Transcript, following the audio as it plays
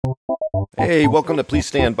Hey, welcome to Please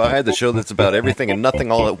Stand By, the show that's about everything and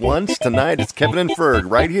nothing all at once. Tonight it's Kevin and Ferg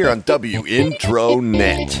right here on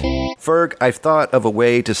WIntroNet. Ferg, I've thought of a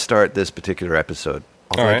way to start this particular episode.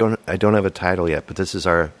 Although All right. I don't have a title yet, but this is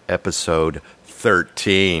our episode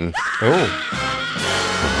 13. Oh,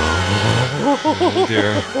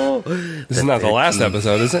 dear. This is not the last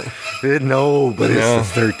episode, is it? No, but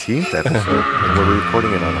it's the 13th episode, and we're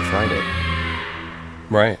recording it on a Friday.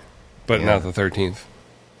 Right. But Yeah. not the 13th.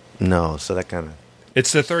 No, so that kind of...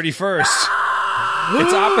 It's the 31st.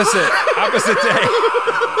 It's opposite day.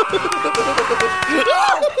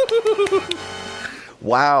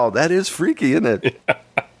 Wow, that is freaky, isn't it?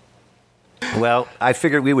 Well, I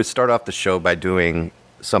figured we would start off the show by doing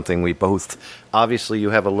something we both... Obviously,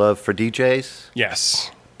 you have a love for DJs,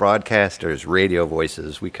 Yes. broadcasters, radio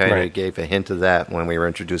voices. We kind of Right. gave a hint of that when we were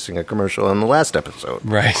introducing a commercial in the last episode.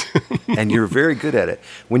 Right. And you're very good at it.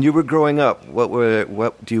 When you were growing up, what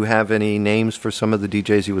do you have any names for some of the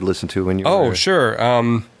DJs you would listen to when you were... Oh, sure.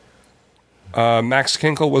 Max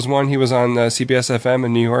Kinkle was one. He was on CBS FM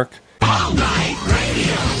in New York. All night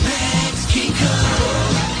radio, Max Kinko.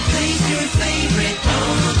 Plays your favorite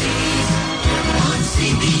oldies on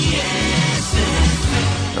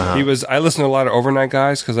CBS. I listened to a lot of overnight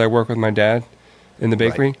guys because I work with my dad in the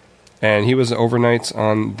bakery. Right. And he was overnights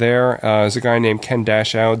on there. There's a guy named Ken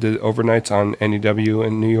Dashow did overnights on NEW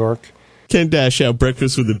in New York. Ken Dashow,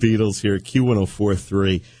 Breakfast with the Beatles here at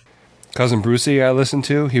Q104.3. Cousin Brucey I listened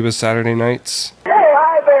to. He was Saturday nights. Hey,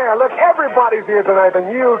 hi there. Look, everybody's here tonight,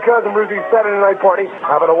 and you, Cousin Brucey's Saturday night party,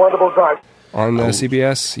 having a wonderful time. On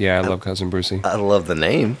CBS? Yeah, I love Cousin Brucey. I love the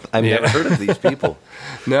name. I've Yeah. never heard of these people.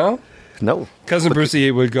 No? No. Cousin Brucey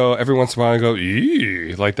would go every once in a while and go,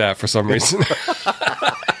 eee, like that for some reason.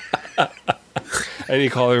 And he'd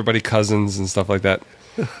call everybody cousins and stuff like that.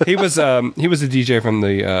 He was a DJ from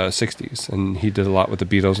the 60s, and he did a lot with the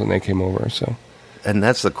Beatles when they came over, so... And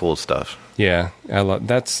that's the cool stuff. Yeah, I love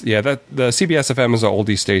the CBS FM is an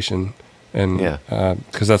oldie station, and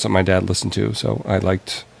because that's what my dad listened to, so I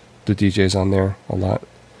liked the DJs on there a lot.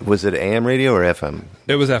 Was it AM radio or FM?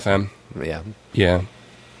 It was FM. Yeah. Yeah.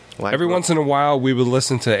 Well, Every once in a while, we would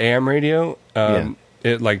listen to AM radio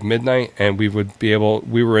at like midnight, and we were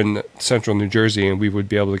in central New Jersey, and we would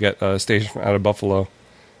be able to get a station out of Buffalo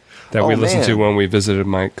that we listened to when we visited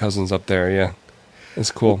my cousins up there. Yeah,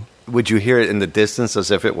 it's cool. Would you hear it in the distance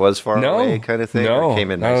as if it was far away kind of thing? No, Or came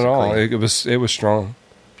in not nice at and all. clean? It was strong.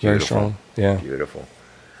 Very Beautiful. strong. Yeah. Beautiful.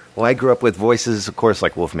 Well, I grew up with voices, of course,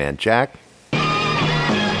 like Wolfman Jack. Wolfman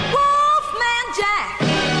Jack.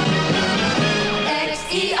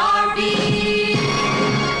 X-E-R-B.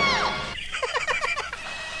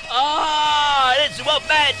 Oh, it's the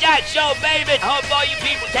Wolfman Jack Show, baby. Hope all you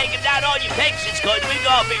people taking down all your pictures, because we're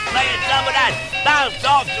going to be playing some of that bounce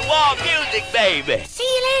off the wall music, baby. See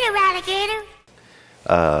you later, alligator.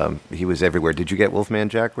 He was everywhere. Did you get Wolfman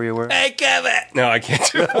Jack where you were? Hey, Kevin. No, I can't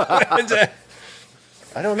do it.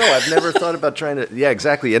 I don't know. I've never thought about trying to... Yeah,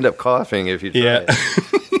 exactly. End up coughing if you try Yeah. it.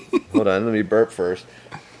 Hold on. Let me burp first.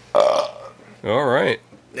 All right.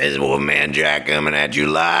 This is Wolfman Jack coming at you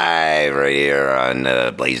live right here on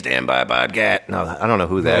Please Stand By podcast. No, I don't know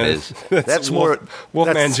who that is. That's more...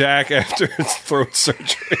 Wolfman that's- Jack after his throat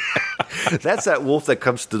surgery. That's that wolf that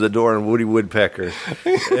comes to the door in Woody Woodpecker.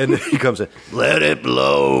 And he comes in, let it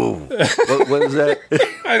blow. What was that?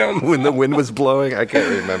 I don't know. When the wind was blowing? I can't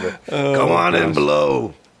remember. Come on and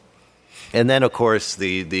blow. And then, of course,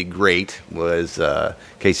 the great was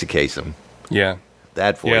Casey Kasem. Yeah.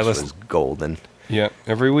 That voice Yeah, was golden. Yeah.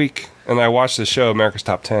 Every week. And I watched the show, America's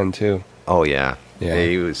Top 10, too. Oh, yeah. Yeah.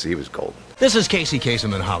 He was golden. This is Casey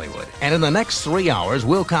Kasem in Hollywood, and in the next 3 hours,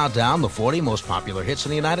 we'll count down the 40 most popular hits in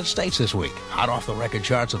the United States this week, hot off the record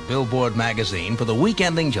charts of Billboard magazine for the week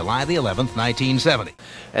ending July the 11th, 1970.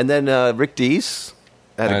 And then Rick Dees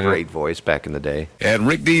had a great voice back in the day. And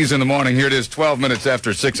Rick Dees in the morning. Here it is, 12 minutes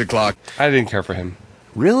after 6 o'clock. I didn't care for him.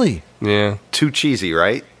 Really? Yeah. Too cheesy,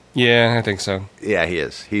 right? Yeah, I think so. Yeah, he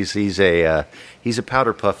is. He's a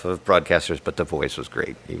powder puff of broadcasters, but the voice was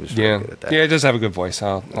great. He was really good at that. Yeah, he does have a good voice.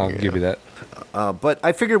 I'll give you that. But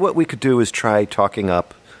I figured what we could do is try talking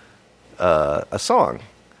up a song.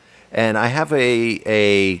 And I have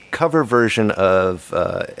a cover version of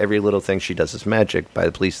Every Little Thing She Does Is Magic by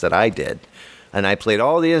the Police that I did. And I played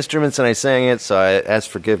all the instruments and I sang it, so I asked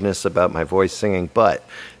forgiveness about my voice singing. But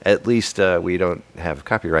at least we don't have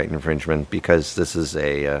copyright infringement because this is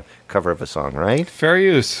a cover of a song, right? Fair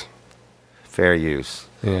use. Fair use.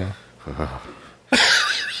 Yeah.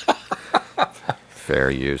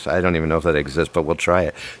 Fair use. I don't even know if that exists, but we'll try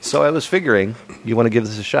it. So I was figuring you want to give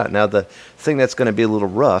this a shot. Now, the thing that's going to be a little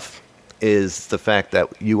rough is the fact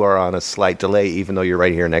that you are on a slight delay, even though you're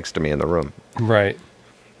right here next to me in the room. Right.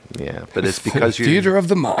 Yeah, but it's because you. Theater of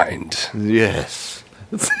the mind. Yes.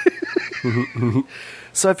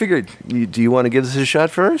 So I figured, do you want to give this a shot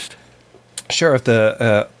first? Sure, if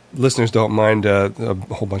the listeners don't mind a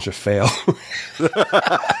whole bunch of fail.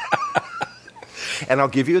 And I'll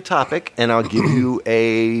give you a topic, and I'll give you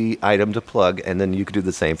a item to plug, and then you can do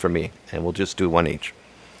the same for me, and we'll just do one each.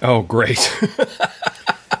 Oh, great.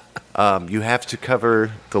 You have to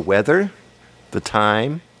cover the weather, the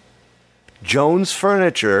time, Jones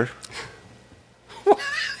Furniture.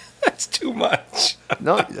 That's too much.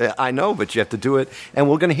 No, I know, but you have to do it. And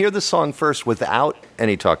we're going to hear the song first without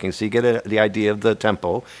any talking, so you get the idea of the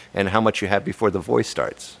tempo and how much you have before the voice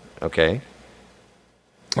starts. Okay?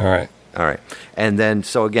 All right. All right. And then,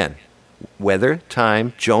 so again, weather,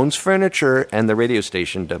 time, Jones Furniture, and the radio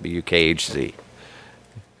station WKHZ.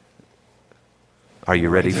 Are you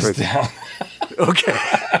ready for it? Down. Okay.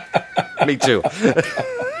 Me too.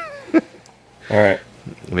 All right.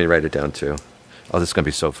 Let me write it down too. Oh, this is going to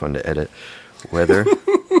be so fun to edit. Weather.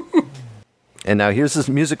 And now here's this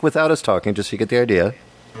music without us talking, just so you get the idea.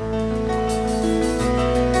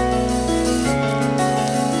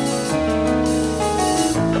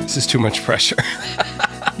 This is too much pressure.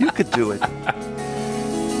 You could do it.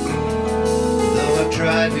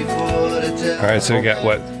 All right, so we got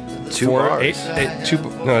what? 2 bars.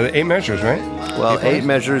 8 measures, right? Well, 8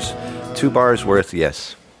 measures, 2 bars worth,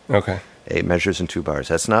 yes. Okay. 8 measures and 2 bars.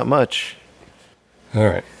 That's not much. All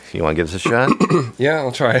right. You want to give us a shot? Yeah,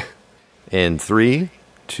 I'll try. In 3,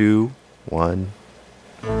 2, 1.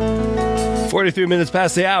 43 minutes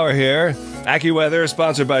past the hour here. AccuWeather,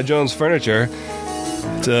 sponsored by Jones Furniture.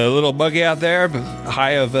 It's a little buggy out there,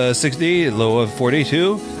 high of 60, low of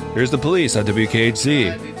 42. Here's the police on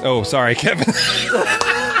WKHZ. Oh, sorry, Kevin.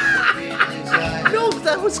 No,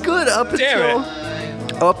 that was good. Up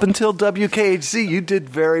until WKHZ, you did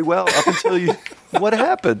very well. Up until you, what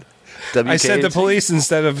happened? WKHZ? I said the police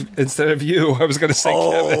instead of you. I was going to say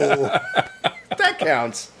Kevin. That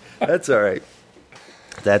counts. That's all right.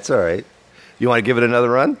 That's all right. You want to give it another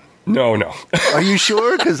run? No. Are you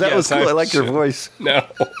sure? Because that was cool. I like your voice. No,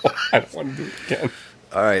 I don't want to do it again.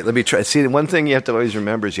 All right, let me try. See, one thing you have to always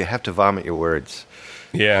remember is you have to vomit your words.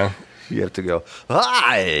 Yeah. You have to go,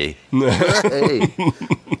 hi. Hey.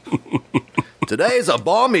 Today's a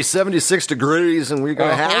balmy 76 degrees, and we're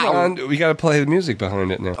going to have... Hold on. We got to play the music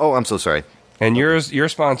behind it now. Oh, I'm so sorry. And your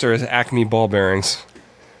sponsor is Acme Ball Bearings.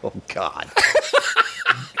 Oh, God.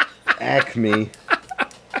 Acme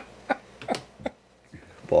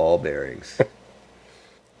Ball Bearings.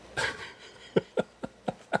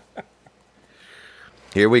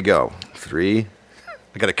 Here we go. 3.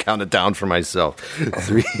 I got to count it down for myself.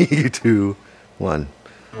 3, 2, 1.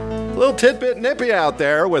 A little tidbit nippy out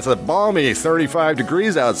there with a balmy 35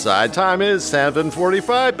 degrees outside. Time is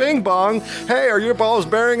 7:45. Bing bong. Hey, are your balls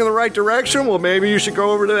bearing in the right direction? Well, maybe you should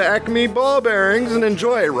go over to Acme Ball Bearings and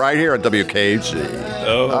enjoy it right here at WKHZ.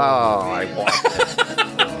 Oh, I won it.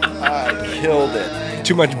 I killed it.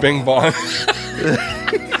 Too much bing bong.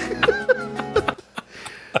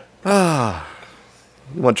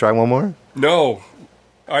 You want to try one more? No.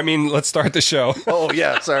 I mean, let's start the show. Oh,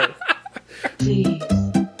 yeah, sorry. Please.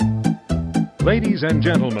 Ladies and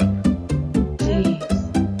gentlemen,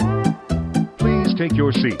 please take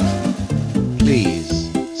your seats.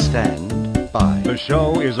 Please stand by. The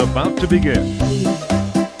show is about to begin.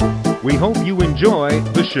 We hope you enjoy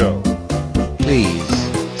the show. Please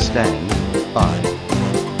stand by.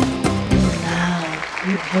 Now,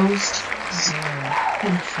 your host, Zero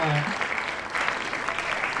and Fun.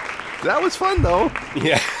 That was fun, though.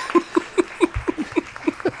 Yeah.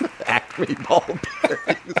 Acme Ball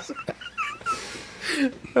Bearings.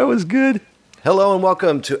 That was good. Hello and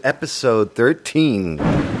welcome to episode 13.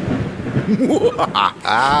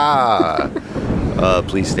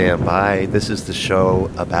 Please stand by. This is the show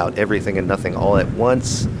about everything and nothing all at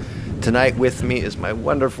once. Tonight with me is my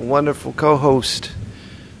wonderful, wonderful co-host.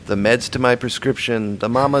 The meds to my prescription, the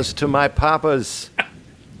mamas to my papas,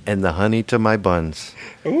 and the honey to my buns.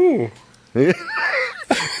 Ooh.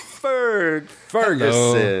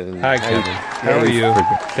 Ferguson. Hello. Hi, Kevin. How are you?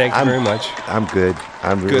 Thank you very much. I'm good.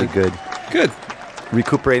 I'm really good. Good.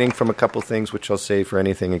 Recuperating from a couple things, which I'll save for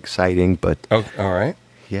anything exciting, but... Oh, all right.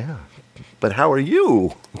 Yeah. But how are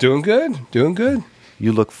you? Doing good. Doing good.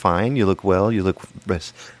 You look fine. You look well. You look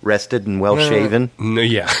rested and well-shaven. No,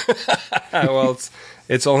 yeah. Well,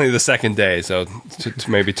 it's only the second day, so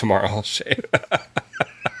maybe tomorrow I'll shave.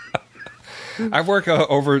 I work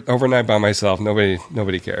overnight by myself.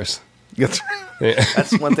 Nobody cares.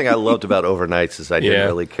 That's one thing I loved about overnights is I didn't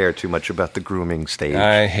really care too much about the grooming stage.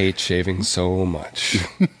 I hate shaving so much.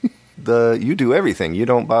 You do everything. You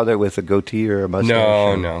don't bother with a goatee or a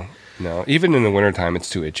mustache. No. Even in the wintertime, it's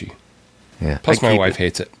too itchy. Yeah. Plus, my wife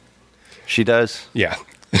hates it. She does? Yeah.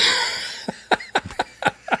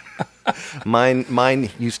 Mine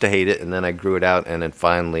used to hate it, and then I grew it out, and it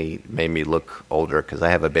finally made me look older because I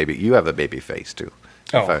have a baby. You have a baby face, too.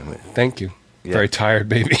 Oh, thank you. Yeah. Very tired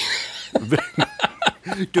baby.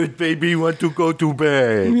 Does baby want to go to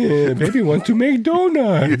bed? Yeah, baby want to make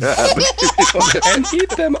donuts. And eat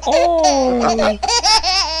them all.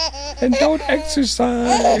 And don't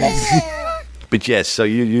exercise. But yes, so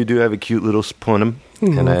you do have a cute little spunum.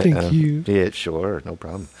 Thank you. Yeah, sure, no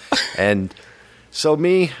problem. And so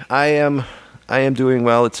me, I am doing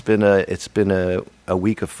well. It's been a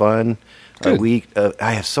week of fun. Good. A week.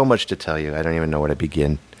 I have so much to tell you. I don't even know where to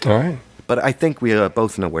begin. All right. But I think we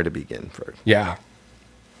both know where to begin first. Yeah.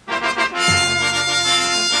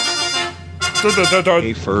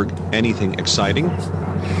 Hey, Ferg, anything exciting?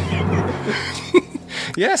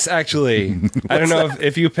 Yes, actually. I don't know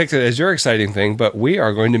if you picked it as your exciting thing, but we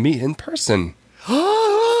are going to meet in person.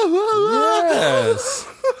 Yes.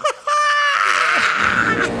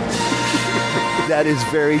 That is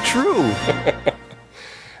very true.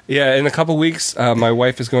 Yeah, in a couple weeks, my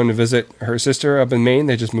wife is going to visit her sister up in Maine.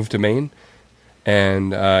 They just moved to Maine.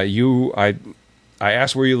 And I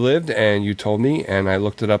asked where you lived, and you told me, and I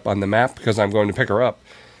looked it up on the map because I'm going to pick her up.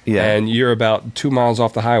 Yeah. And you're about 2 miles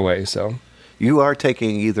off the highway, so. You are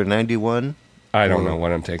taking either 91? I don't know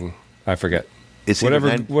what I'm taking. I forget. It's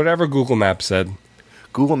whatever Google Maps said.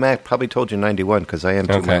 Google Maps probably told you 91 because I am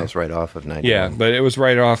 2 miles right off of 91. Yeah, but it was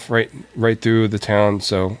right off, right through the town,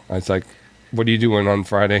 so I was like, what are you doing on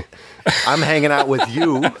Friday? I'm hanging out with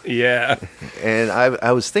you. Yeah. And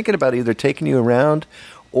I was thinking about either taking you around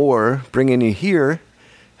or bringing you here,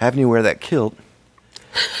 having you wear that kilt,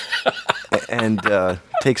 and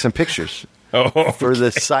take some pictures for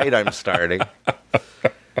the site I'm starting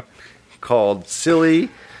called Silly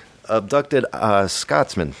Abducted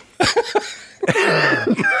Scotsman.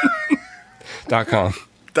 .com.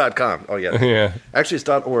 .com. Oh, yeah. Yeah. Actually, it's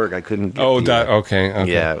 .org. I couldn't get okay.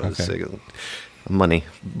 Yeah, it was money.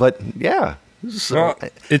 But, yeah. So, well,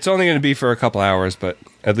 it's only going to be for a couple hours, but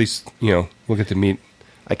at least, we'll get to meet.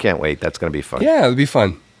 I can't wait. That's going to be fun. Yeah, it'll be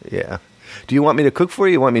fun. Yeah. Do you want me to cook for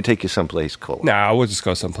you or you want me to take you someplace cold? Nah, we'll just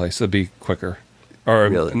go someplace. It'll be quicker. Or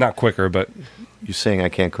really? Not quicker, but... You saying I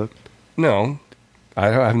can't cook? No. I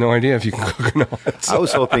have no idea if you can cook or not. I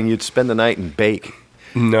was hoping you'd spend the night and bake.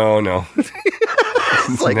 No.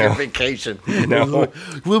 It's like a vacation. No.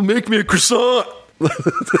 Well, make me a croissant.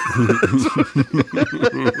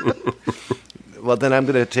 Well, then I'm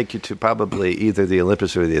going to take you to probably either the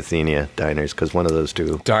Olympus or the Athenia diners, because one of those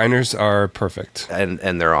two. Diners are perfect. And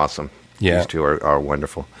they're awesome. Yeah. These two are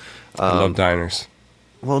wonderful. I love diners.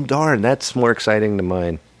 Well, darn, that's more exciting than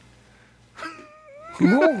mine.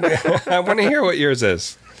 I want to hear what yours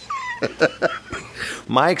is.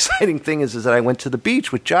 My exciting thing is that I went to the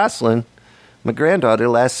beach with Jocelyn, my granddaughter,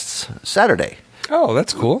 last Saturday. Oh,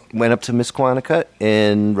 that's cool. Went up to Misquanticut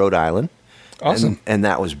in Rhode Island. Awesome. And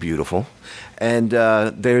that was beautiful. And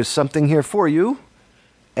there's something here for you.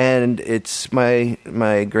 And it's my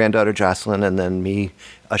granddaughter Jocelyn and then me,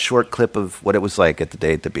 a short clip of what it was like at the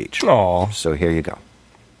day at the beach. Aw. So here you go.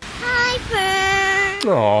 Hi, Ferg.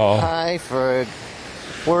 Aw. Hi, Ferg.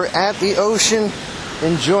 We're at the ocean,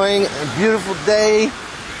 enjoying a beautiful day.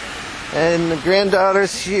 And the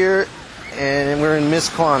granddaughter's here, and we're in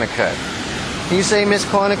Misquanticut. Can you say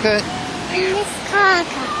Misquanticut? Misquanticut.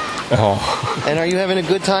 Oh. And are you having a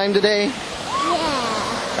good time today?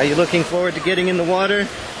 Yeah. Are you looking forward to getting in the water?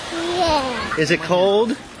 Yeah. Is it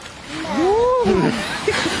cold?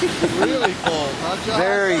 Really cold.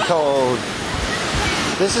 Very cold.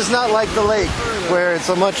 This is not like the lake, where it's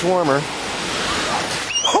a much warmer.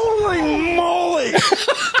 Holy moly!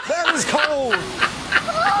 That is cold!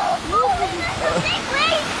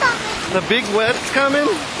 The big wet's coming?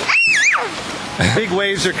 Big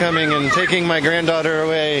waves are coming and taking my granddaughter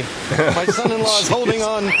away. My son-in-law is holding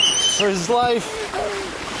on for his life.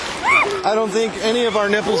 I don't think any of our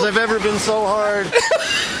nipples have ever been so hard.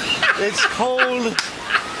 It's cold.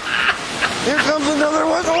 Here comes another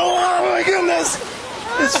one. Oh my goodness!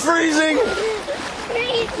 It's freezing.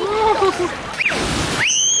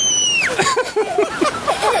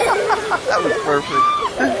 That was perfect.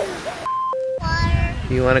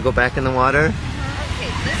 Water. You want to go back in the water?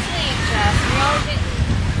 Okay, this way, Jess. We all get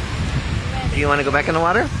ready. Do you want to go back in the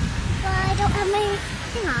water? Well, I don't have my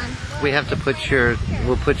thing on. We have to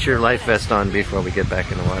we'll put your life vest on before we get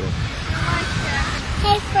back in the water.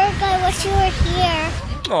 Hey, Ferg, I wish you were here.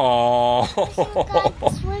 Aww.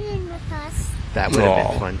 Swimming with us. That would have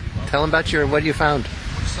been fun. Tell him about what you found.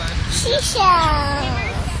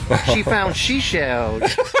 Seashells. She found seashells.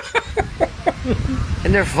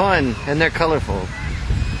 And they're fun, and they're colorful.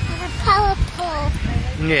 They're colorful.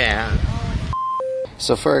 Yeah.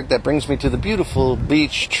 So, Ferg, that brings me to the beautiful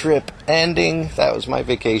beach trip ending. That was my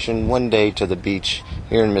vacation, one day to the beach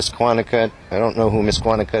here in Misquannacut. I don't know who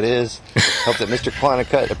Misquannacut is. Hope that Mr.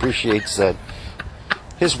 Quannacut appreciates that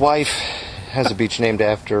his wife has a beach named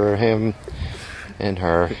after him and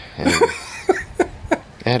her. And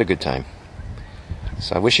I had a good time.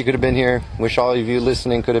 So I wish you could have been here. Wish all of you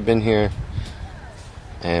listening could have been here.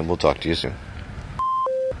 And we'll talk to you soon.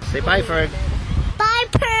 Say bye, Ferg. Bye,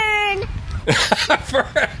 Pern. Back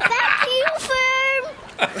to you,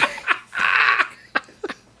 Fern.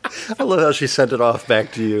 I love how she sent it off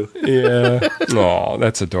back to you. Yeah. Aw,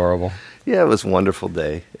 that's adorable. Yeah, it was a wonderful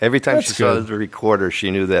day. Every time That's she saw good. the recorder,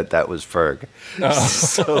 she knew that was Ferg. Oh.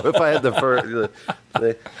 So if I had the Ferg,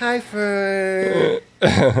 hi, Ferg.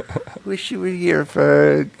 Wish you were here,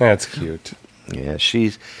 Ferg. That's cute. Yeah,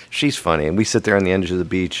 she's funny. And we sit there on the edge of the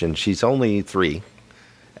beach, and she's only 3.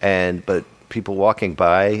 But people walking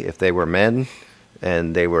by, if they were men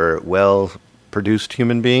and they were well-produced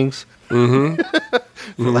human beings, for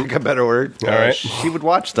lack of a better word, All right. she would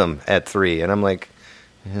watch them at 3. And I'm like,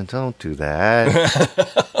 yeah, don't do that.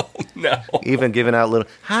 No. Even giving out little,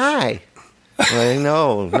 hi. Like,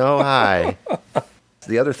 no, hi.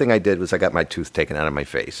 The other thing I did was I got my tooth taken out of my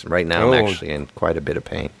face. Right now I'm actually in quite a bit of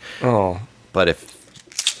pain. Oh. But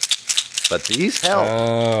these help.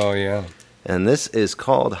 Oh, yeah. And this is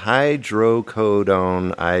called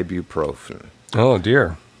hydrocodone ibuprofen. Oh,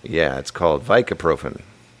 dear. Yeah, it's called Vicaprofen.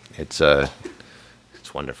 It's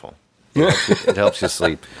wonderful. It helps you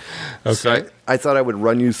sleep. Okay. So I thought I would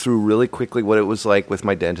run you through really quickly what it was like with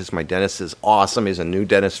my dentist. My dentist is awesome. He's a new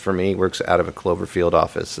dentist for me. He works out of a Cloverfield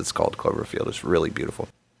office. It's called Cloverfield. It's really beautiful.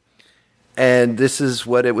 And this is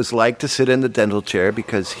what it was like to sit in the dental chair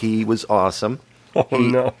because he was awesome. Oh,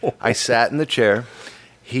 no. I sat in the chair.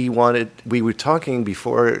 We were talking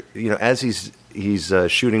before, as he's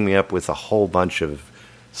shooting me up with a whole bunch of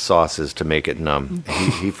sauces to make it numb.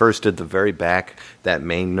 He first did the very back, that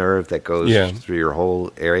main nerve that goes through your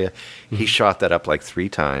whole area. He shot that up like 3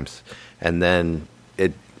 times, and then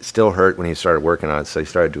it still hurt when he started working on it, so he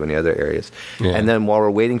started doing the other areas. Yeah. And then while we're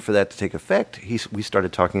waiting for that to take effect, we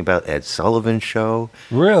started talking about Ed Sullivan's show.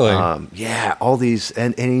 Really? Yeah, all these,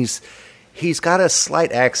 and he's got a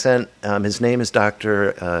slight accent. His name is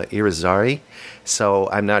Dr. Irizarry, so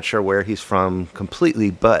I'm not sure where he's from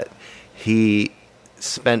completely, but he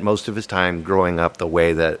spent most of his time growing up the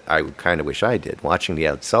way that I kind of wish I did, watching the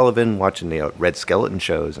Ed Sullivan, watching the Red Skeleton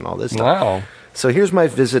shows and all this stuff. Wow. So here's my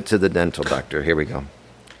visit to the dental doctor. Here we go.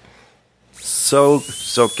 So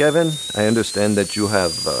Kevin, I understand that you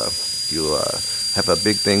have a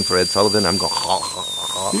big thing for Ed Sullivan. I'm going,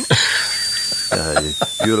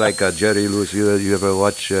 you like Jerry Lewis? You ever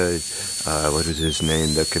watch, what was his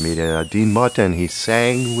name, the comedian, Dean Martin? He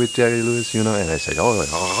sang with Jerry Lewis, and I said,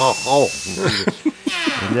 oh.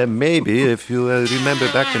 And then maybe, if you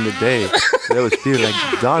remember back in the day, there was people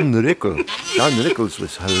like Don Rickles. Don Rickles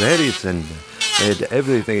was hilarious and had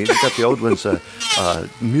everything. You got the old ones,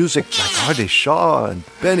 music like Artie Shaw and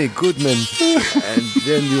Benny Goodman. And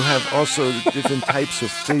then you have also different types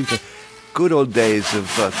of things. Good old days of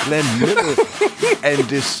Glenn Miller. And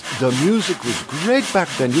the music was great back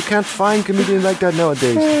then. You can't find comedians like that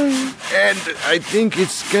nowadays. And I think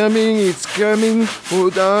it's coming.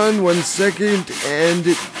 Hold on 1 second. And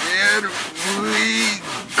there we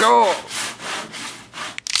go.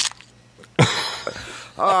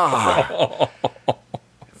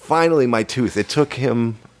 Finally, my tooth. It took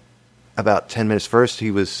him about 10 minutes. First, he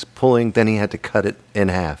was pulling. Then he had to cut it in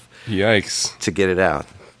half. Yikes. To get it out.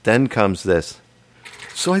 Then comes this.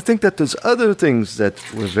 So I think that there's other things that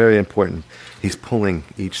were very important. He's pulling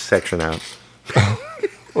each section out.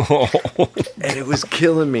 And it was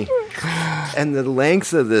killing me. And the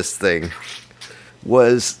length of this thing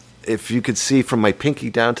was, if you could see from my pinky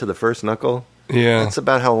down to the first knuckle, that's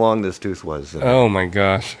about how long this tooth was. Oh, my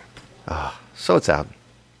gosh. So it's out.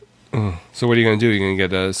 So what are you going to do? You're going to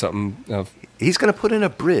get something? He's going to put in a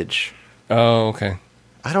bridge. Oh, okay.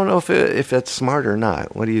 I don't know if that's smart or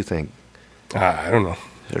not. What do you think? I don't know.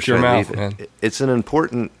 It's your mouth, man. It's an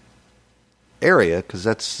important area because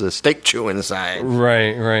that's the steak chewing side.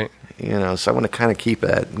 Right. So I want to kind of keep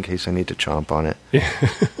that in case I need to chomp on it. Yeah.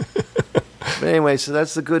 But anyway, so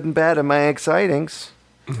that's the good and bad of my excitings.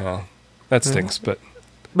 No, that stinks, but...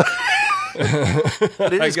 But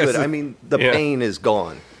it is good. The pain is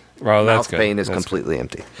gone. Well, that's mouth good. pain is That's completely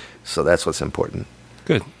empty. So that's what's important.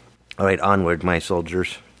 Good. All right, onward, my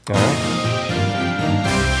soldiers. All right.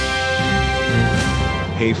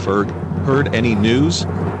 Hey, Ferg, heard any news?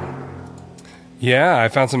 Yeah, I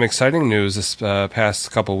found some exciting news this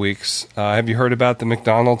past couple weeks. Have you heard about the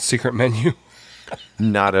McDonald's secret menu?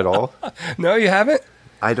 Not at all. No, you haven't?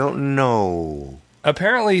 I don't know.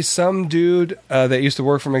 Apparently, some dude that used to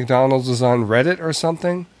work for McDonald's was on Reddit or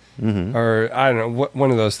something. Mm-hmm. Or, I don't know,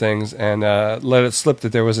 one of those things, and let it slip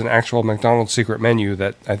that there was an actual McDonald's secret menu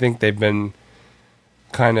that I think they've been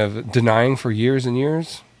kind of denying for years and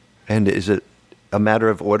years. And is it a matter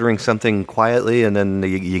of ordering something quietly and then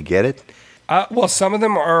you get it? Well, some of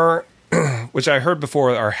them are, which I heard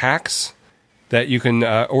before, are hacks that you can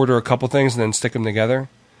order a couple things and then stick them together.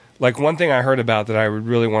 Like one thing I heard about that I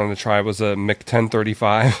really wanted to try was a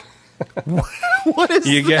Mc-1035. What is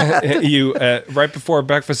that? Right before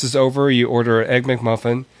breakfast is over, you order an Egg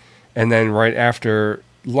McMuffin, and then right after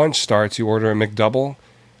lunch starts, you order a McDouble,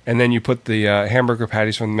 and then you put the hamburger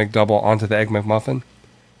patties from the McDouble onto the Egg McMuffin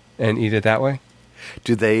and eat it that way.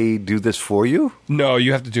 Do they do this for you? No,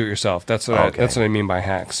 you have to do it yourself. That's what that's what I mean by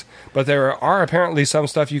hacks. But there are apparently some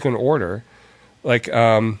stuff you can order, like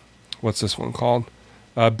what's this one called?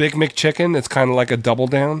 Big McChicken. It's kind of like a double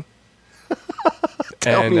down.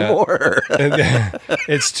 Tell me more.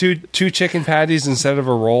 It's two chicken patties instead of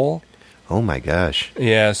a roll. Oh my gosh!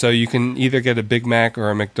 Yeah, so you can either get a Big Mac or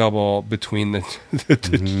a McDouble between the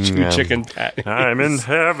two chicken patties. I'm in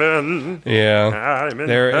heaven. Yeah,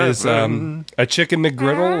 there is a chicken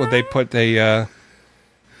McGriddle where they put a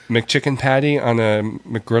McChicken patty on a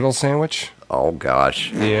McGriddle sandwich. Oh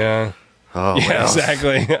gosh! Yeah. Oh, yeah, well.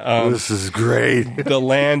 exactly. This is great. The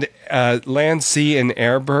land, sea, and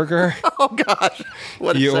air burger. Oh gosh!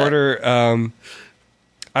 What is you that? order?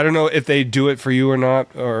 I don't know if they do it for you or not,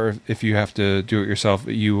 or if you have to do it yourself.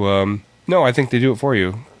 No, I think they do it for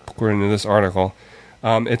you, according to this article.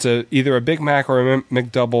 It's either a Big Mac or a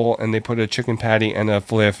McDouble, and they put a chicken patty and a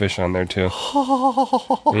fillet of fish on there too.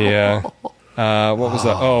 Yeah. What was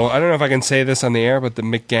that? Oh, I don't know if I can say this on the air, but the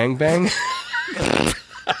McGangbang.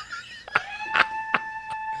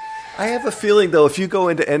 I have a feeling, though, if you go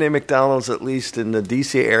into any McDonald's, at least in the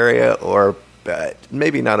D.C. area, or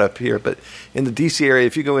maybe not up here, but in the D.C. area,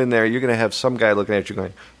 if you go in there, you're going to have some guy looking at you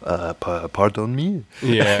going, pardon me?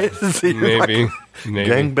 Yeah, maybe.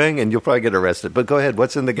 Gangbang, and you'll probably get arrested. But go ahead,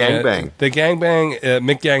 what's in the gangbang? The gangbang,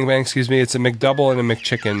 McGangbang, excuse me, it's a McDouble and a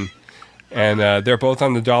McChicken. And they're both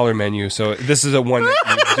on the dollar menu, so this is a one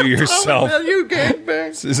that you do yourself. You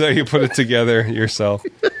gangbang. So you put it together yourself.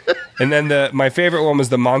 And then my favorite one was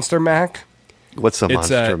the Monster Mac. What's the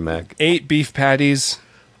Monster Mac? 8 beef patties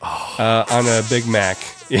on a Big Mac.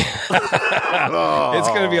 Yeah. It's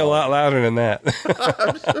going to be a lot louder than that.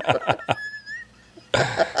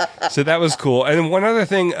 So that was cool. And then one other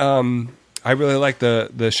thing, I really like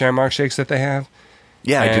the Shamrock Shakes that they have.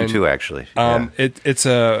 Yeah, I do too, actually. Yeah. It's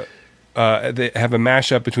a... they have a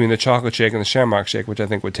mashup between the chocolate shake and the Shamrock Shake, which I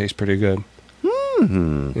think would taste pretty good.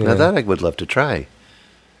 Mm-hmm. Yeah. Now that I would love to try.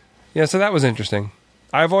 Yeah, so that was interesting.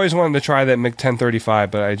 I've always wanted to try that Mc-1035,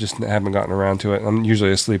 but I just haven't gotten around to it. I'm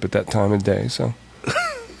usually asleep at that time of day, so.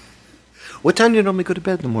 What time do you normally go to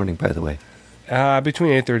bed in the morning, by the way?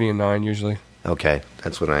 Between 8:30 and 9, usually. Okay,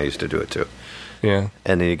 that's when I used to do it, too. Yeah.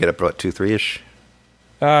 And then you get up about 2, 3-ish?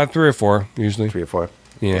 3 or 4, usually. 3 or 4?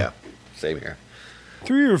 Yeah. Same here.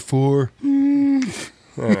 3 or 4.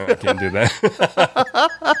 I can't do that.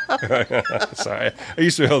 Sorry. I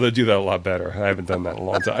used to be able to do that a lot better. I haven't done that in a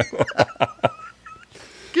long time.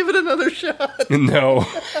 Give it another shot. No,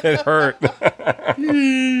 it hurt.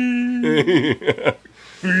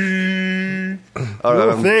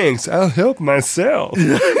 No, thanks. I'll help myself.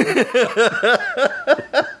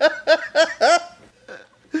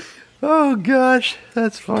 Oh, gosh.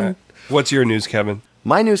 That's fun. What's your news, Kevin?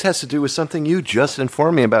 My news has to do with something you just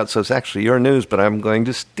informed me about, so it's actually your news, but I'm going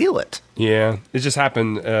to steal it. Yeah, it just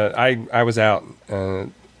happened. I was out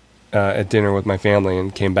at dinner with my family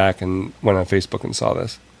and came back and went on Facebook and saw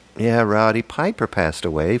this. Yeah, Roddy Piper passed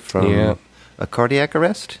away from a cardiac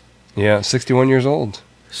arrest. Yeah, 61 years old.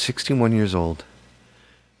 61 years old.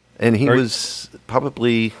 And he was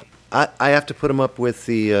probably... I have to put him up with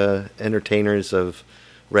the entertainers of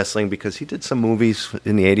wrestling because he did some movies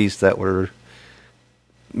in the 80s that were...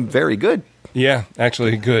 very good. Yeah,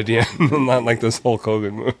 actually good. Yeah, not like this Hulk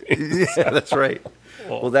Hogan movie. Yeah, that's right.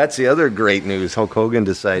 Well, that's the other great news. Hulk Hogan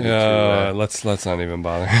decided to... let's not even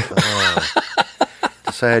bother.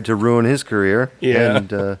 Decided to ruin his career. Yeah.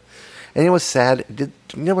 And it was sad. You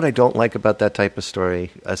know what I don't like about that type of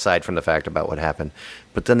story, aside from the fact about what happened?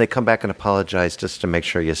 But then they come back and apologize just to make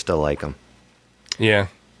sure you still like them. Yeah.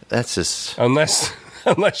 That's just unless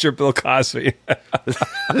you're Bill Cosby.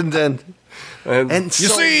 and then and you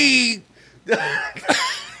see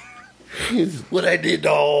what I did.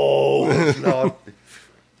 No.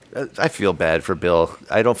 I feel bad for Bill.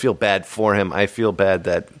 I don't feel bad for him. I feel bad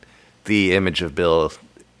that the image of Bill.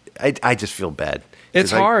 I just feel bad.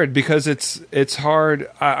 It's hard because it's hard.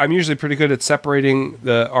 I'm usually pretty good at separating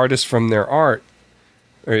the artist from their art,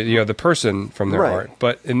 or the person from their art.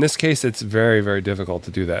 But in this case, it's very, very difficult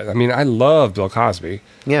to do that. I mean, I love Bill Cosby.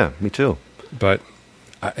 Yeah, me too. But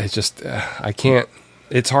it's just I can't.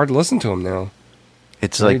 It's hard to listen to him now.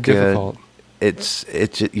 It's very like difficult.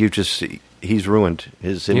 He's ruined.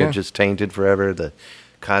 His image is tainted forever. The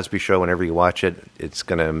Cosby Show, whenever you watch it, it's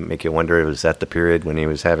going to make you wonder, was that the period when he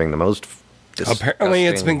was having the most disgusting... Apparently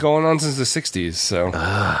it's been going on since the 60s, so...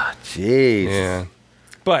 jeez. Yeah.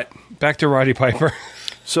 But, back to Roddy Piper.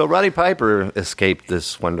 So Roddy Piper escaped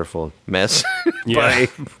this wonderful mess by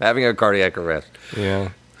having a cardiac arrest.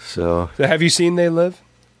 Yeah. So have you seen They Live?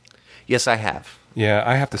 Yes, I have. Yeah,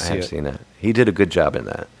 I have to see it. I have seen that. He did a good job in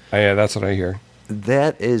that. Oh, yeah, that's what I hear.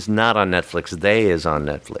 That is not on Netflix. They is on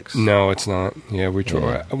Netflix. No, it's not. Yeah,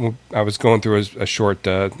 I was going through a short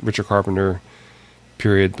Richard Carpenter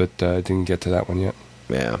period, but I didn't get to that one yet.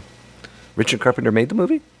 Yeah. Richard Carpenter made the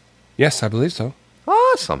movie? Yes, I believe so.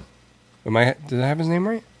 Awesome. Did I have his name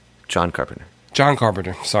right? John Carpenter. John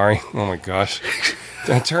Carpenter. Sorry. Oh, my gosh.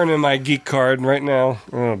 I turn in my geek card right now.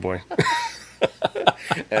 Oh, boy.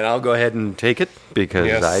 And I'll go ahead and take it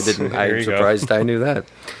because I'm surprised I knew that.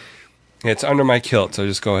 It's under my kilt, so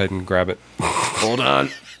just go ahead and grab it. Hold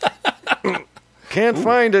on. Can't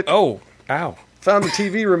find it. Oh, ow. Found the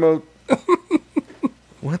TV remote.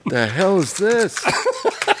 What the hell is this?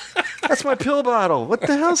 That's my pill bottle. What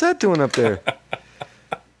the hell's that doing up there?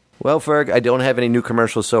 Well, Ferg, I don't have any new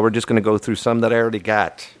commercials, so we're just going to go through some that I already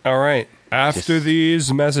got. All right. After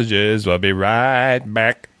these messages, we'll be right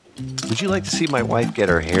back. Would you like to see my wife get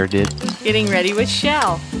her hair did? Getting ready with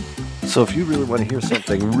Shell. So if you really want to hear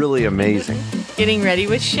something really amazing. Getting ready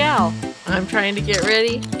with Shell. I'm trying to get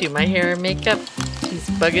ready, do my hair and makeup. She's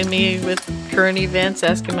bugging me with current events,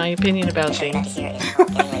 asking my opinion about things.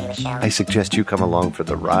 I suggest you come along for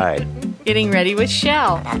the ride. Getting ready with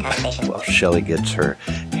Shell. Well, Shelly gets her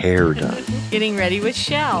hair done. Getting ready with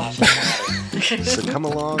Shell. So come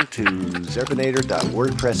along to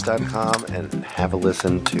zerbinator.wordpress.com and have a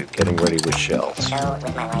listen to Getting Ready with Shell.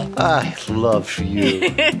 I love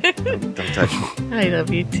you. Don't touch me. I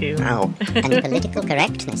love you too. Ow. And political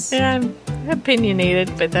correctness. Yeah, I'm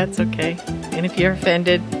opinionated, but that's okay. And if you're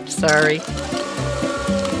offended, sorry.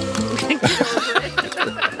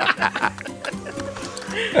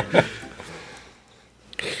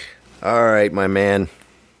 All right, my man.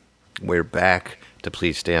 We're back to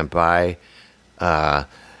Please Stand By.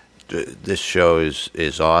 This show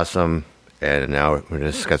is awesome, and now we're going to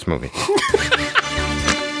discuss movies.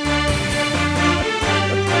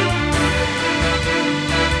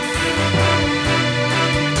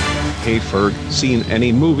 Hey, Ferg, seen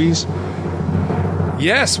any movies?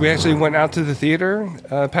 Yes, we actually went out to the theater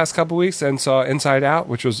past couple weeks and saw Inside Out,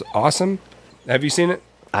 which was awesome. Have you seen it?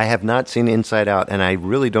 I have not seen Inside Out, and I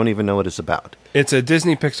really don't even know what it's about. It's a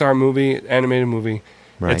Disney Pixar movie, animated movie.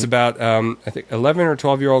 Right. It's about, I think, 11 or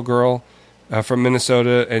 12-year-old girl from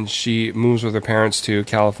Minnesota, and she moves with her parents to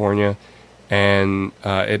California. And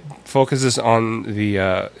it focuses on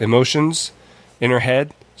the emotions in her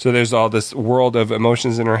head. So there's all this world of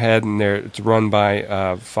emotions in her head, and it's run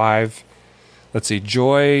by 5,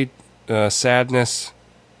 joy, sadness,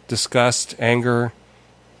 disgust, anger,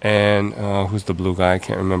 and who's the blue guy? I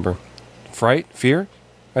can't remember. Fright? Fear?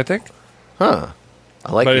 I think. Huh.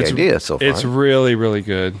 I like the idea so far. It's really, really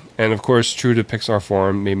good. And, of course, true to Pixar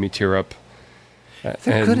form, made me tear up.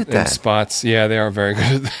 They're good at that. And spots. Yeah, they are very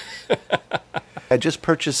good at that. I just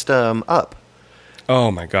purchased Up. Oh,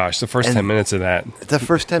 my gosh. The first 10 minutes of that. The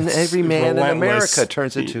first 10, every man in America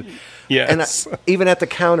turns into... Yes. And even at the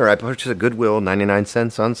counter, I purchased a Goodwill, 99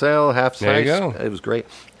 cents on sale, half size. There you go. It was great.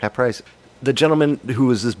 Half price. The gentleman who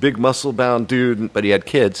was this big muscle-bound dude, but he had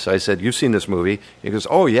kids, so I said, "You've seen this movie?" He goes,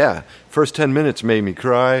 "Oh, yeah. First 10 minutes made me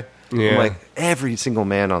cry." Yeah. I'm like, every single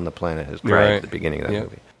man on the planet has cried at the beginning of that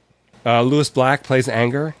movie. Lewis Black plays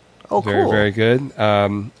Anger. Oh, very, cool. Very good.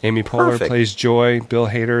 Amy Poehler plays Joy. Bill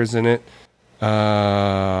Hader is in it.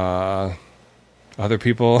 Other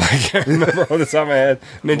people, I can't remember off the top of my head.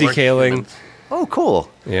 Mindy Kaling. Oh, cool.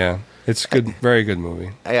 Yeah. It's good, very good movie.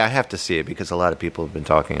 I have to see it because a lot of people have been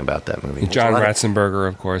talking about that movie. John Ratzenberger,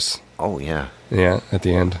 of course. Oh, yeah. Yeah, at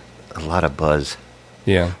the end. A lot of buzz.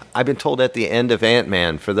 Yeah. I've been told at the end of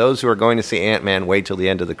Ant-Man, for those who are going to see Ant-Man, wait till the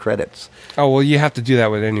end of the credits. Oh, well, you have to do that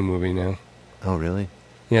with any movie now. Oh, really?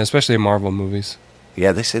 Yeah, especially in Marvel movies.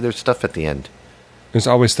 Yeah, they say there's stuff at the end. There's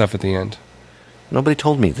always stuff at the end. Nobody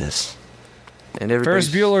told me this. And Ferris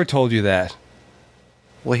Bueller told you that.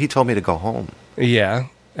 Well, he told me to go home. Yeah,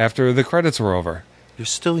 after the credits were over. You're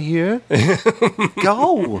still here?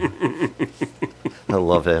 Go! I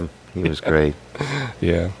love him. He was great.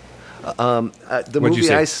 Yeah. The What'd you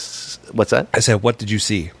movie say? What's that? I said, what did you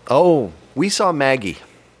see? Oh, we saw Maggie.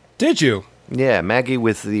 Did you? Yeah, Maggie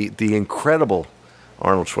with the incredible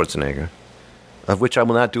Arnold Schwarzenegger, of which I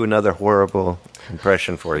will not do another horrible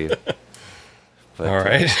impression for you. But, all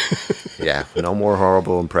right. Yeah, no more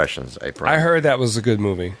horrible impressions, I promise. I heard that was a good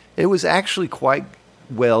movie. It was actually quite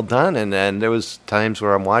well done, and there was times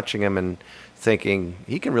where I'm watching him and thinking,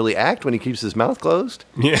 he can really act when he keeps his mouth closed.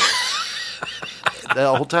 Yeah.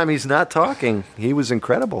 The whole time he's not talking, he was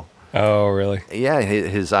incredible. Oh, really? Yeah,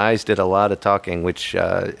 his eyes did a lot of talking, which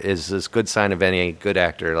is a good sign of any good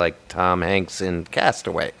actor, like Tom Hanks in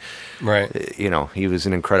Castaway. Right. You know, he was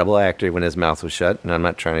an incredible actor when his mouth was shut, and I'm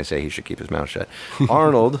not trying to say he should keep his mouth shut.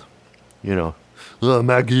 Arnold, you know,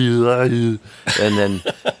 Maggie, and then,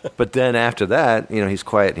 but then after that, you know, he's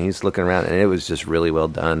quiet and he's looking around, and it was just really well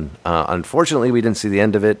done. Unfortunately, we didn't see the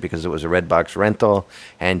end of it because it was a Redbox rental,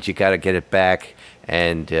 and you got to get it back.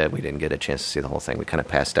 And we didn't get a chance to see the whole thing. We kind of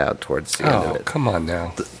passed out towards the end of it. Come on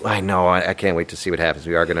now. I know. I can't wait to see what happens.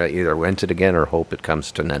 We are going to either rent it again or hope it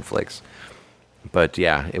comes to Netflix. But,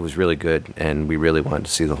 yeah, it was really good, and we really wanted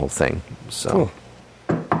to see the whole thing. So,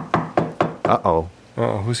 cool. Uh-oh.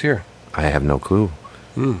 Uh-oh, who's here? I have no clue.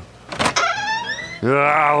 Oh,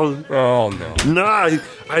 no. No,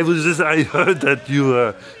 I was just, I heard that you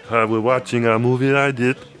were watching a movie I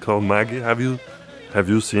did called Maggie. Have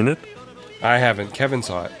you seen it? I haven't. Kevin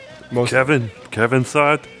saw it. Kevin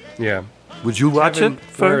saw it? Yeah. Would you watch it?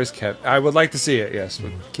 Where is Kevin? I would like to see it, yes.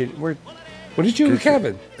 What did you do with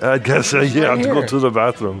Kevin? I guess, I have to go to the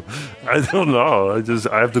bathroom. I don't know.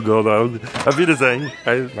 I have to go down. Auf Wiedersehen.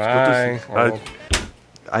 Bye.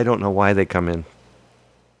 I don't know why they come in.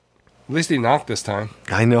 At least he knocked this time.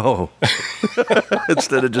 I know.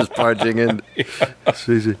 Instead of just barging in.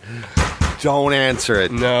 Yeah. Don't answer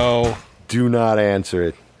it. No. Do not answer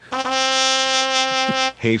it.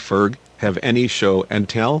 Hey Ferg, have any show and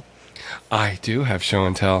tell? I do have show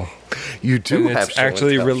and tell. You do and have it's show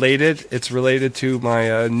actually and tell. related. It's related to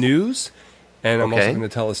my news, and I'm also Okay. going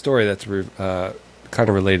to tell a story that's kind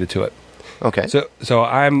of related to it. Okay. So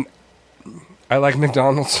I like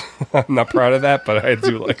McDonald's. I'm not proud of that, but I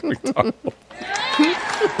do like McDonald's.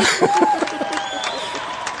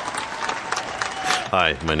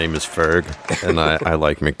 Hi, my name is Ferg, and I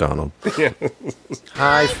like McDonald's. Yeah.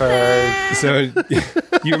 Hi, Ferg. So,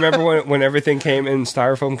 you remember when everything came in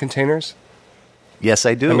styrofoam containers? Yes,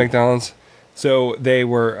 I do. At McDonald's. So they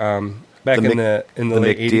were back in the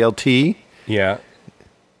late 80s. McDLT. Yeah.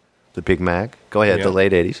 The Big Mac. Go ahead. Yeah. The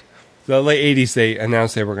late 80s. The late 80s, they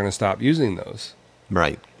announced they were going to stop using those.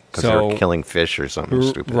 Right. Because they were killing fish or something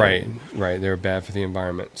stupid. Right. They were bad for the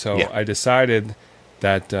environment. So Yeah. I decided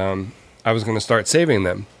that I was going to start saving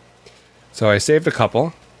them. So I saved a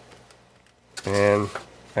couple. And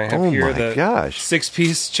I have here the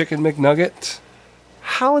 6-piece chicken McNugget.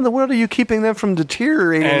 How in the world are you keeping them from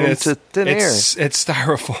deteriorating into thin air? It's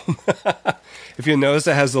styrofoam. If you notice,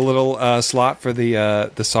 it has the little slot for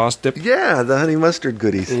the sauce dip. Yeah, the honey mustard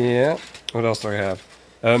goodies. Yeah. What else do I have?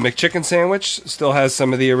 McChicken sandwich still has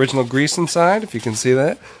some of the original grease inside, if you can see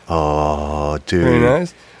that. Oh, dude. Very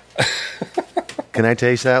nice. Can I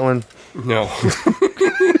taste that one? No.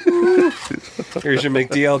 Here's your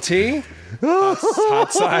McDLT.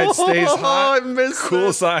 Hot side stays hot. I missed cool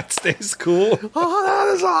it. side stays cool. Oh,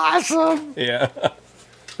 that is awesome. Yeah.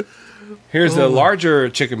 Here's the larger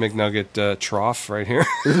chicken McNugget trough right here.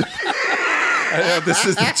 I don't know if this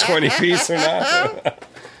is the 20-piece or not.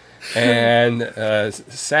 And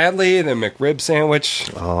sadly, the McRib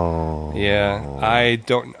sandwich. Oh. Yeah. I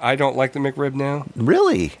don't like the McRib now.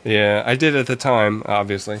 Really? Yeah, I did at the time,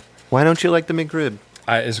 obviously. Why don't you like the McRib?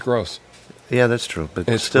 It's gross. Yeah, that's true. But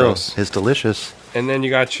It's still, gross. it's delicious. And then you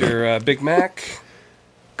got your Big Mac.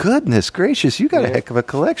 Goodness gracious, you got a heck of a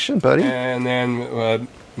collection, buddy. And then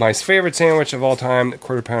my favorite sandwich of all time, the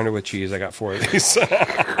Quarter Pounder with cheese. I got 4 of these.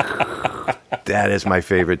 That is my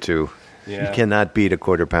favorite, too. Yeah. You cannot beat a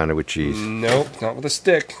Quarter Pounder with cheese. Nope, not with a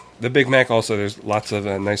stick. The Big Mac also, there's lots of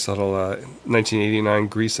nice little 1989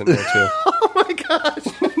 grease in there, too. Oh, my gosh.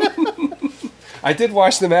 I did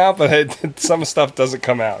wash them out, but some stuff doesn't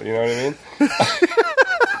come out. You know what I mean?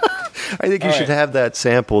 I think you should have that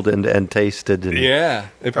sampled and tasted. And, yeah.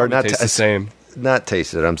 It probably tastes the same. Not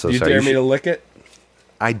tasted, I'm so You sorry. dare me to lick it?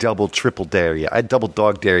 I double, triple dare you. I double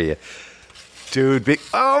dog dare you. Dude,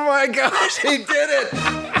 oh my gosh, he did it!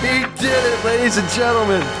 He did it, ladies and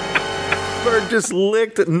gentlemen. Berg just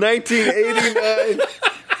licked 1989.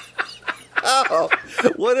 Oh,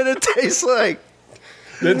 what did it taste like?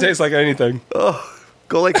 Didn't taste like anything. Oh,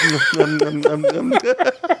 go like...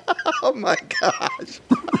 Oh my gosh.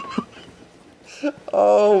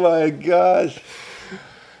 Oh my gosh.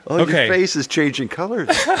 Oh, okay. Your face is changing colors.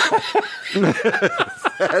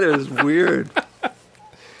 That is weird.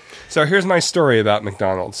 So here's my story about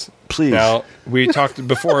McDonald's. Please. Now, we talked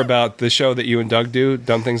before about the show that you and Doug do,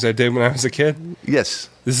 Dumb Things I Did When I Was a Kid. Yes.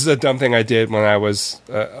 This is a dumb thing I did when I was,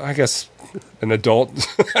 I guess, an adult,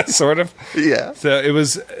 sort of. Yeah. So it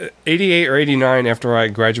was 88 or 89 after I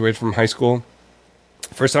graduated from high school.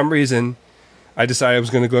 For some reason, I decided I was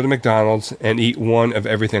going to go to McDonald's and eat one of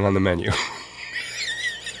everything on the menu.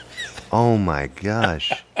 Oh my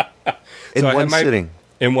gosh. In one sitting.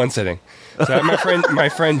 In one sitting. So I had my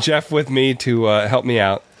friend Jeff with me to help me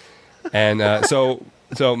out. And so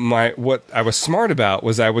what I was smart about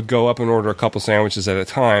was I would go up and order a couple sandwiches at a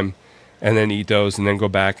time and then eat those and then go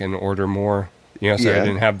back and order more. So I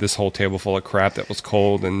didn't have this whole table full of crap that was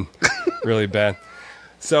cold and really bad.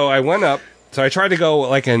 So I went up. So I tried to go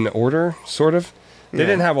like an order, sort of. They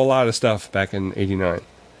didn't have a lot of stuff back in 89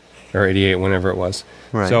 or 88, whenever it was.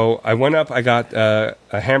 Right. So I went up. I got a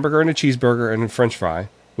hamburger and a cheeseburger and a French fry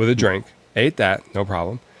with a drink. Ate that, no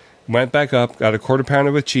problem. Went back up, got a quarter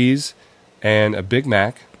pounder with cheese and a Big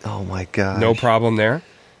Mac. Oh my god. No problem there.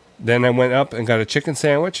 Then I went up and got a chicken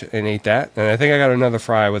sandwich and ate that. And I think I got another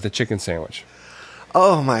fry with a chicken sandwich.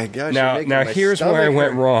 Oh my gosh. Now here's where I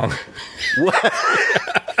went wrong. What?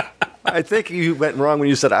 I think you went wrong when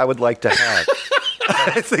you said I would like to have.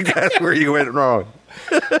 I think that's where you went wrong.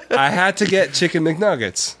 I had to get chicken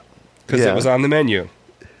McNuggets because it was on the menu.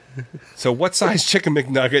 So what size chicken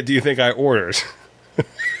McNugget do you think I ordered?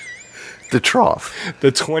 The trough.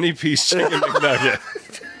 The 20-piece chicken McNugget.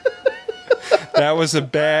 That was a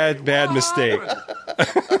bad mistake.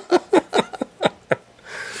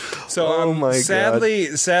 So I'm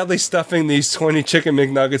sadly stuffing these 20 chicken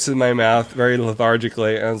McNuggets in my mouth very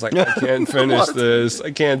lethargically. And I was like, I can't finish this.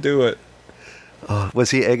 I can't do it.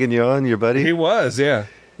 Was he egging you on, your buddy? He was, yeah.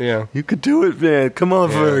 You could do it, man. Come on,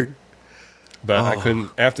 Ferg. But I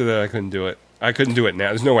couldn't. After that, I couldn't do it. I couldn't do it now.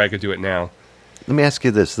 There's no way I could do it now. Let me ask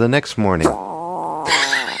you this: the next morning, I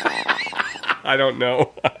don't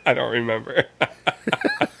know. I don't remember.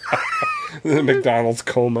 The McDonald's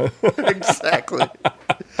coma. Exactly.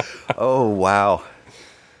 Oh wow!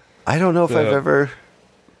 I don't know if I've ever.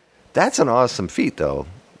 That's an awesome feat, though.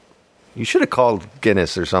 You should have called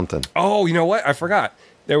Guinness or something. Oh, you know what? I forgot.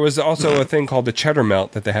 There was also a thing called the cheddar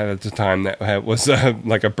melt that they had at the time that was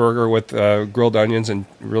like a burger with grilled onions and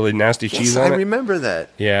really nasty cheese on it. I remember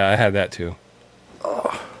that. Yeah, I had that too.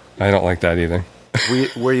 Oh. I don't like that either.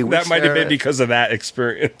 Were you with that might have been because of that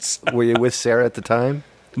experience. Were you with Sarah at the time?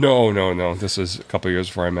 No. This was a couple years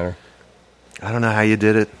before I met her. I don't know how you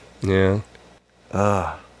did it. Yeah.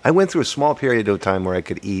 I went through a small period of time where I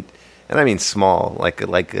could eat. And I mean small, like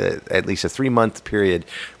at least a 3-month period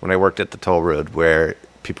when I worked at the toll road where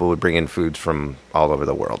people would bring in foods from all over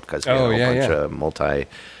the world because we had a whole bunch of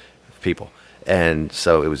multi-people. And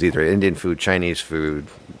so it was either Indian food, Chinese food,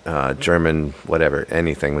 German, whatever,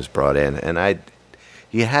 anything was brought in. And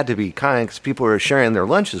you had to be kind because people were sharing their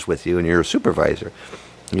lunches with you and you're a supervisor.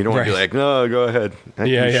 You don't want to be like, no, go ahead.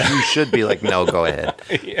 You should be like, no, go ahead.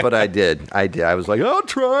 Yeah. But I did. I was like, I'll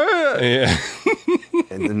try it. Yeah.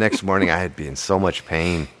 And the next morning I had been in so much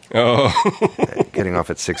pain. Oh. Getting off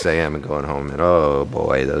at 6 a.m. and going home. And oh,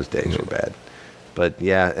 boy, those days were bad. But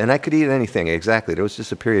yeah, and I could eat anything. Exactly. There was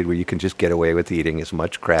just a period where you can just get away with eating as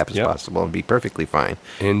much crap as possible and be perfectly fine.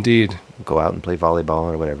 Indeed. Go out and play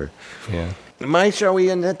volleyball or whatever. Yeah. My showy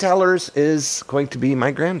and tellers is going to be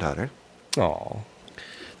my granddaughter. Oh.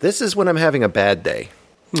 This is when I'm having a bad day.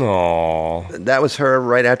 Aww. That was her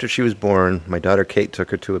right after she was born. My daughter Kate took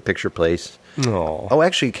her to a picture place. Aww. Oh,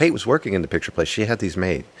 actually, Kate was working in the picture place. She had these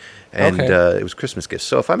made. And it was Christmas gifts.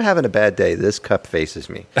 So if I'm having a bad day, this cup faces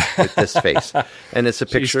me with this face. And it's a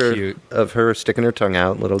picture of her sticking her tongue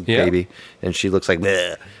out, little baby. And she looks like,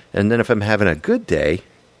 bleh. And then if I'm having a good day,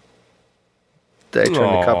 I turn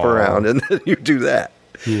the cup around and then you do that.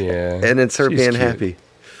 Yeah. And it's her being happy.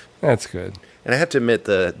 That's good. And I have to admit,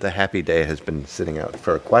 the happy day has been sitting out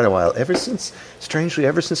for quite a while. Strangely,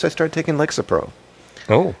 ever since I started taking Lexapro.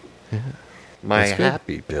 Oh. Yeah. My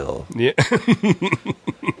happy pill. Yeah.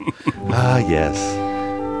 Ah, yes.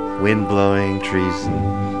 Wind blowing, trees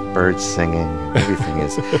and birds singing.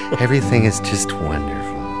 Everything is just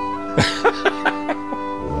wonderful.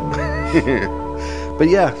 But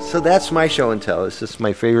yeah, so that's my show and tell. It's just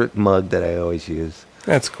my favorite mug that I always use.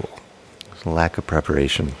 That's cool. It's a lack of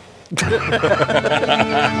preparation. Hey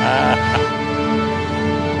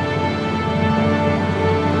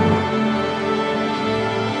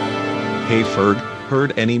Ferg,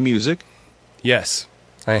 heard any music? Yes,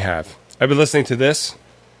 I have. I've been listening to this.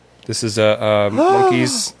 This is a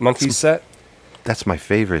Monkeys set. That's my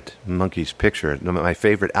favorite Monkeys picture. My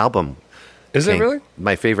favorite album. Is it really?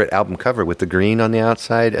 My favorite album cover with the green on the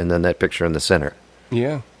outside and then that picture in the center.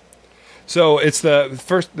 Yeah. So it's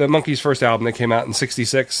the Monkeys' first album that came out in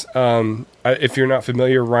 '66. If you're not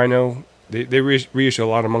familiar, Rhino, they reissue a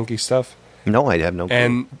lot of Monkey stuff. No, I have no clue.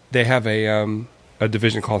 And they have a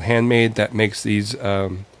division called Handmade that makes these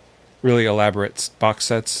really elaborate box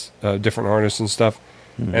sets, different artists and stuff.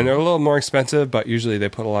 Mm-hmm. And they're a little more expensive, but usually they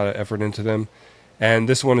put a lot of effort into them. And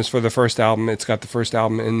this one is for the first album. It's got the first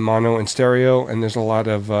album in mono and stereo, and there's a lot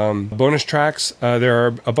of bonus tracks. There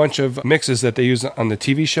are a bunch of mixes that they use on the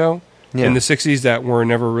TV show in the 60s that were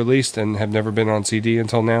never released and have never been on CD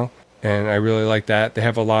until now. And I really like that. They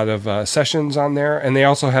have a lot of sessions on there, and they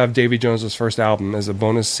also have Davy Jones's first album as a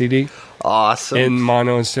bonus CD. Awesome. In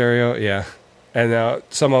mono and stereo, yeah. And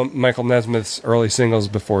some of Michael Nesmith's early singles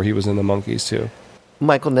before he was in the Monkees, too.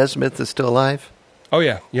 Michael Nesmith is still alive? Oh,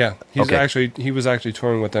 yeah. He was actually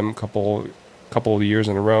touring with them a couple of years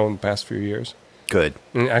in a row in the past few years. Good.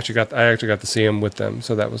 And I actually got to see him with them,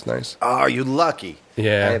 so that was nice. Oh, you lucky.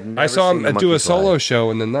 Yeah. I saw him do a solo show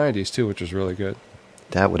in the 90s, too, which was really good.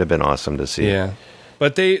 That would have been awesome to see. Yeah.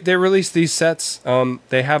 But they released these sets.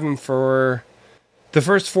 They have them for the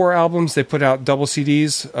first 4 albums. They put out double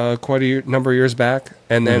CDs quite a number of years back.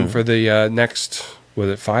 And then for the next, 5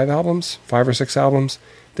 or 6 albums,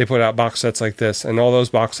 they put out box sets like this. And all those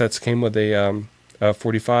box sets came with a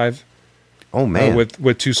 45. Oh, man.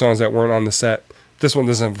 With 2 songs that weren't on the set. This one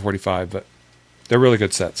doesn't have a 45, but they're really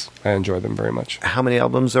good sets. I enjoy them very much. How many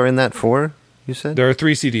albums are in that? 4, you said? There are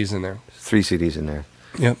 3 CDs in there. 3 CDs in there.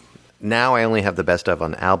 Yep. Now I only have the best of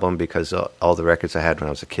on album because all the records I had when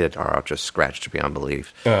I was a kid are all just scratched beyond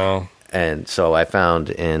belief. Oh. And so I found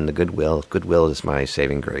in the Goodwill. Goodwill is my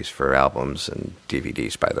saving grace for albums and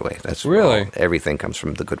DVDs, by the way. That's really? Everything comes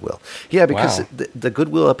from the Goodwill. Yeah, because the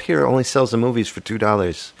Goodwill up here only sells the movies for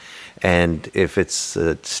 $2. And if it's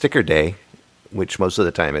a sticker day, which most of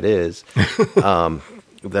the time it is, then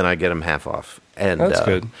I get them half off. And that's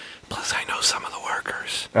good. Plus, I know some of the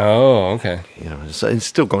workers. Oh, okay. So it's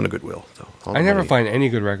still going to Goodwill. So I never find any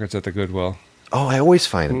good records at the Goodwill. Oh, I always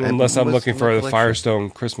find them. Unless I'm looking for the Firestone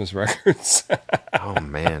Christmas records. Oh,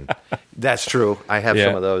 man. That's true. I have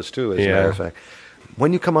some of those, too, as a matter of fact.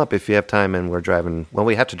 When you come up, if you have time and we're driving,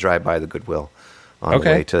 we have to drive by the Goodwill on the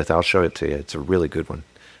way to I'll show it to you. It's a really good one.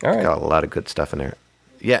 All right. It's got a lot of good stuff in there.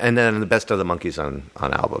 Yeah, and then the Best of the Monkees on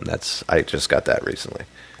album. I just got that recently.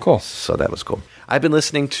 Cool. So that was cool. I've been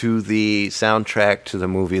listening to the soundtrack to the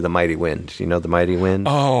movie The Mighty Wind. You know The Mighty Wind?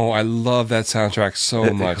 Oh, I love that soundtrack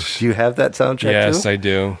so much. Do you have that soundtrack too? Yes, I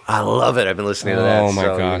do. I love it. I've been listening to that. Oh my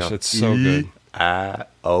gosh, it's so good. I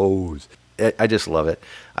just love it.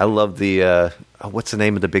 I love the what's the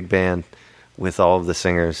name of the big band with all of the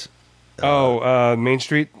singers? Main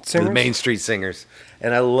Street Singers? The Main Street Singers.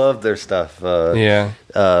 And I love their stuff.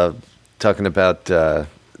 Talking about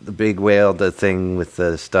the big whale, the thing with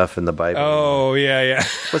the stuff in the Bible. Oh, yeah.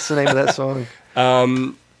 What's the name of that song?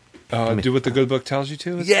 Do What the Good Book Tells You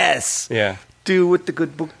To? Yes! Yeah. Do what the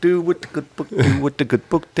good book, do what the good book, do what the good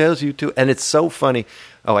book tells you to. And it's so funny.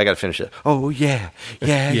 Oh, I got to finish it. Oh, yeah.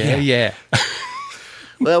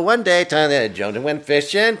 Well, one day, Jones went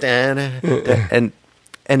fishing. And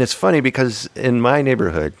it's funny because in my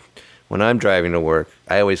neighborhood, when I'm driving to work,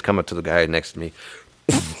 I always come up to the guy next to me.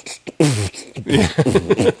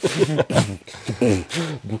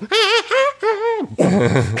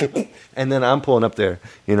 And then I'm pulling up there,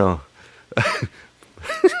 yeah.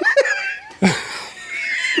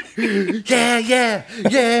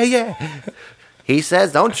 He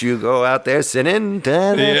says, "Don't you go out there sinning."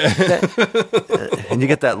 And you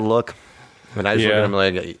get that look. And I just look at him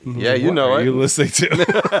like, yeah, you know what it. Are you listening to?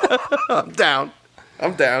 I'm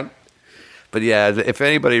down. But yeah, if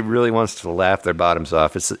anybody really wants to laugh their bottoms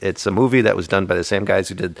off, it's a movie that was done by the same guys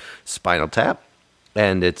who did Spinal Tap.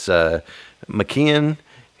 And it's McKean,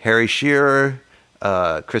 Harry Shearer,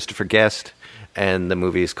 Christopher Guest, and the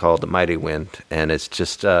movie is called The Mighty Wind. And it's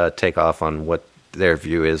just take off on what their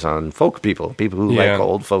view is on folk people who like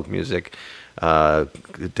old folk music.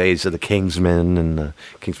 Days of the Kingsmen and the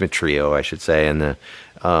Kingsmen Trio, I should say, and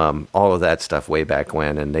all of that stuff way back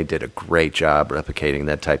when, and they did a great job replicating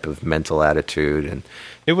that type of mental attitude. And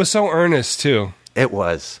it was so earnest too. It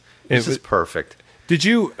was. This is perfect. Did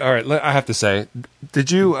you? All right, I have to say,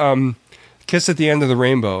 did you? Kiss at the End of the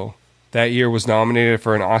Rainbow that year was nominated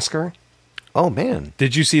for an Oscar. Oh man!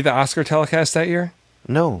 Did you see the Oscar telecast that year?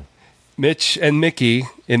 No. Mitch and Mickey,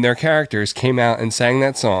 in their characters, came out and sang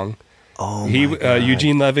that song. Oh, my God.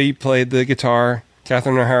 Eugene Levy played the guitar.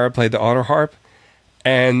 Catherine O'Hara played the auto harp,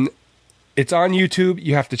 and it's on YouTube.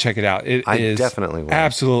 You have to check it out. It is definitely will.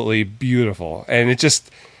 Absolutely beautiful, and it just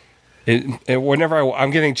whenever I'm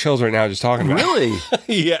getting chills right now just talking about really? it.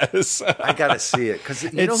 Yes, I gotta see it because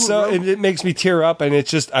it makes me tear up, and it's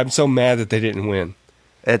just I'm so mad that they didn't win.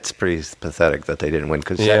 It's pretty pathetic that they didn't win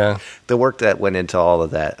because the work that went into all of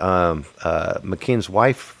that. McKean's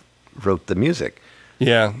wife wrote the music.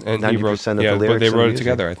 Yeah, and 90% of the lyrics. But they wrote it music.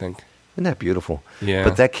 together, I think. Isn't that beautiful? Yeah.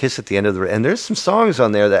 But that kiss at the end of and there's some songs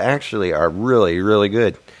on there that actually are really, really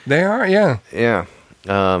good. They are, yeah. Yeah.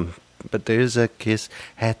 But there's a kiss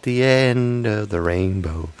at the end of the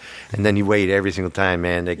rainbow. And then you wait every single time,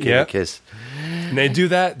 man, they give a kiss. And they do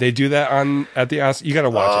that. They do that at the Oscars. You got to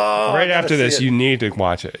watch it. Right after this, you need to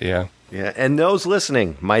watch it. Yeah. Yeah. And those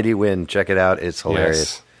listening, Mighty Wind, check it out. It's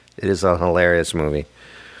hilarious. Yes. It is a hilarious movie.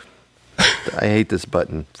 I hate this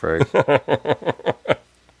button, Ferg.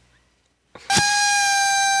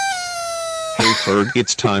 Hey, Ferg,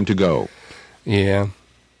 it's time to go. Yeah.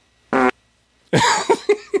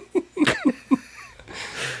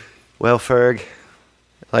 Well, Ferg,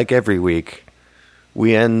 like every week,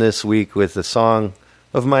 we end this week with a song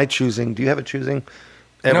of my choosing. Do you have a choosing?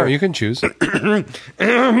 No, you can choose. Let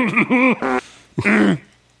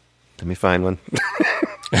me find one.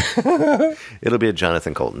 It'll be a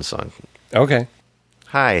Jonathan Colton song. Okay.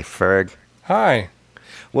 Hi, Ferg. Hi.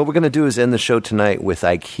 What we're going to do is end the show tonight with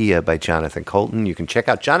IKEA by Jonathan Colton. You can check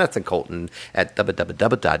out Jonathan Colton at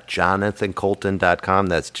www.jonathancolton.com.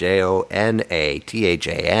 That's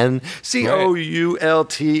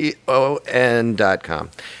JONATHANCOULTON.com.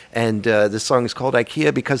 And this song is called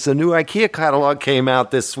IKEA because the new IKEA catalog came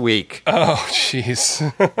out this week. Oh,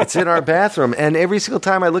 jeez. It's in our bathroom. And every single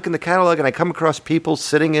time I look in the catalog and I come across people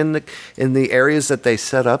sitting in the areas that they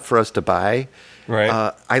set up for us to buy,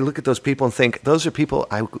 right. I look at those people and think, those are people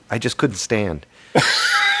I just couldn't stand.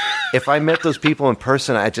 If I met those people in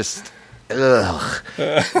person, I just... Ugh.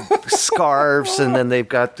 Scarves, and then they've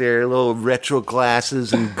got their little retro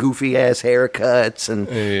glasses and goofy ass haircuts, and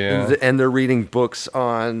they're reading books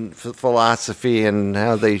on philosophy and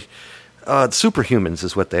how they superhumans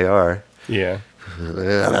is what they are. Yeah.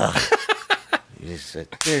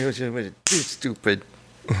 Stupid.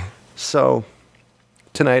 So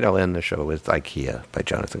tonight I'll end the show with IKEA by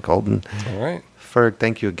Jonathan Colton. All right. Ferg,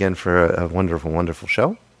 thank you again for a wonderful, wonderful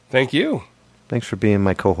show. Thank you. Thanks for being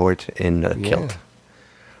my cohort in Kilt.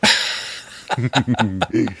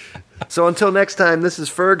 So until next time, this is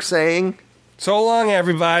Ferg saying... So long,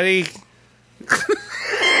 everybody.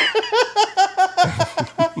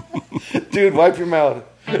 Dude, wipe your mouth.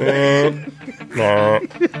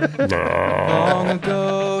 Long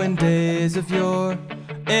ago in days of yore,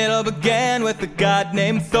 it all began with a god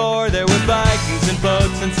named Thor. There were Vikings and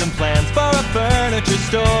boats and some plans for a furniture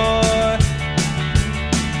store.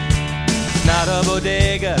 It's not a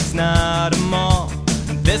bodega, it's not a mall.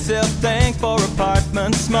 This hill thing for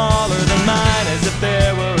apartments smaller than mine, as if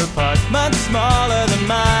there were apartments smaller than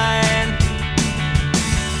mine.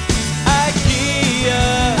 IKEA,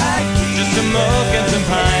 just a moke and some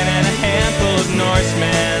pine and a handful of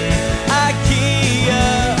Norsemen. IKEA,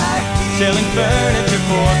 selling furniture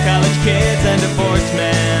for college kids and divorced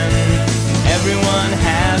men. Everyone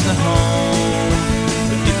has a home,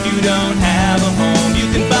 but if you don't have a home, you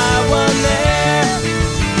can buy one there.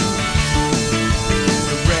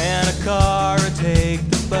 Rent a car or take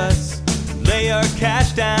the bus, lay your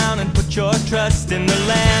cash down and put your trust in the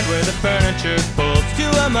land where the furniture folds to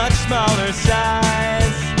a much smaller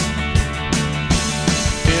size.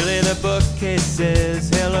 Billy the bookcase says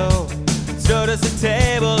hello, so does the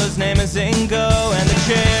table, his name is Ingo, and the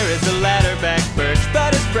chair is a ladder-back birch,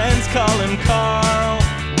 but his friends call him Carl.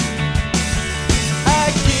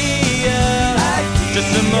 IKEA,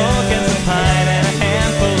 just a moke and some pine and a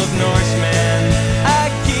handful of Norsemen.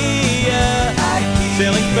 IKEA,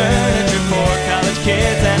 selling furniture for college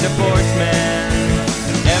kids and divorced men.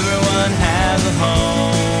 Everyone has a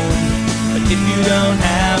home, but if you don't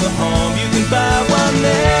have a home, you can buy one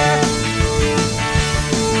there.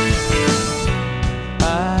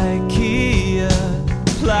 IKEA,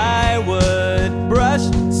 plywood,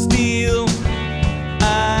 brushed steel.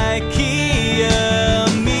 IKEA,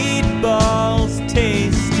 meatballs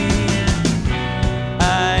tasty.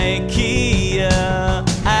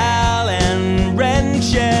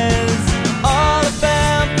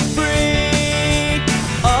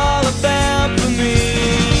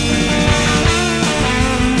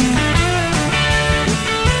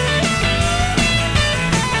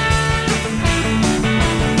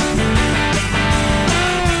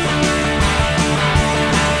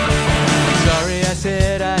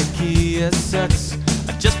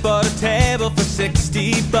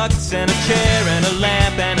 $2 and a chair and a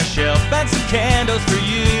lamp and a shelf and some candles for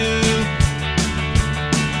you.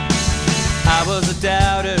 I was a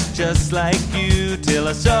doubter just like you till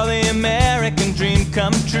I saw the American dream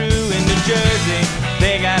come true. In New Jersey,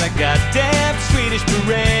 they got a goddamn Swedish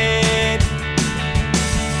parade.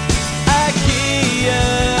 IKEA,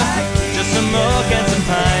 just some oak and some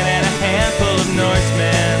pine and a handful of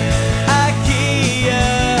Norsemen.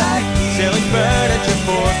 IKEA, selling furniture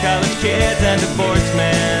for college kids and divorced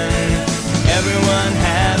men. Everyone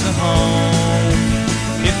has a home.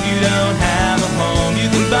 If you don't have a home, you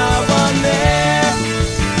can buy one there.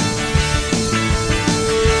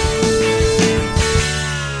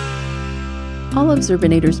 All of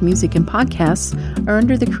Zerbinator's music and podcasts are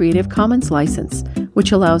under the Creative Commons license,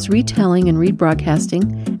 which allows retelling and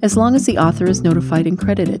rebroadcasting as long as the author is notified and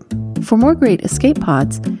credited. For more great escape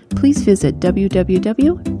pods, please visit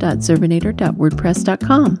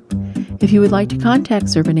www.zerbinator.wordpress.com. If you would like to contact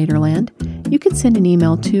Zerbinatorland, you can send an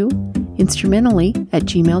email to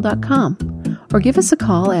instrumentally@gmail.com or give us a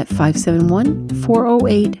call at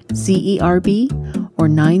 571-408-ZERB or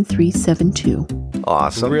 9372.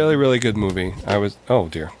 Awesome. Really, really good movie. Oh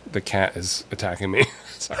dear, the cat is attacking me.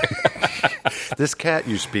 Sorry. This cat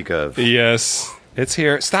you speak of. Yes, it's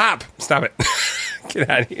here. Stop it. Get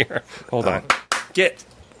out of here. Hold on. Get.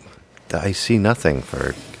 I see nothing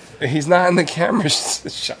for... He's not in the camera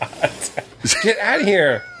shot. Get out of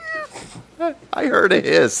here. I heard a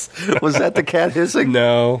hiss. Was that the cat hissing?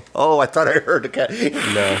 No. Oh, I thought I heard a cat.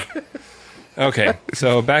 No. Okay,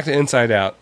 so back to Inside Out.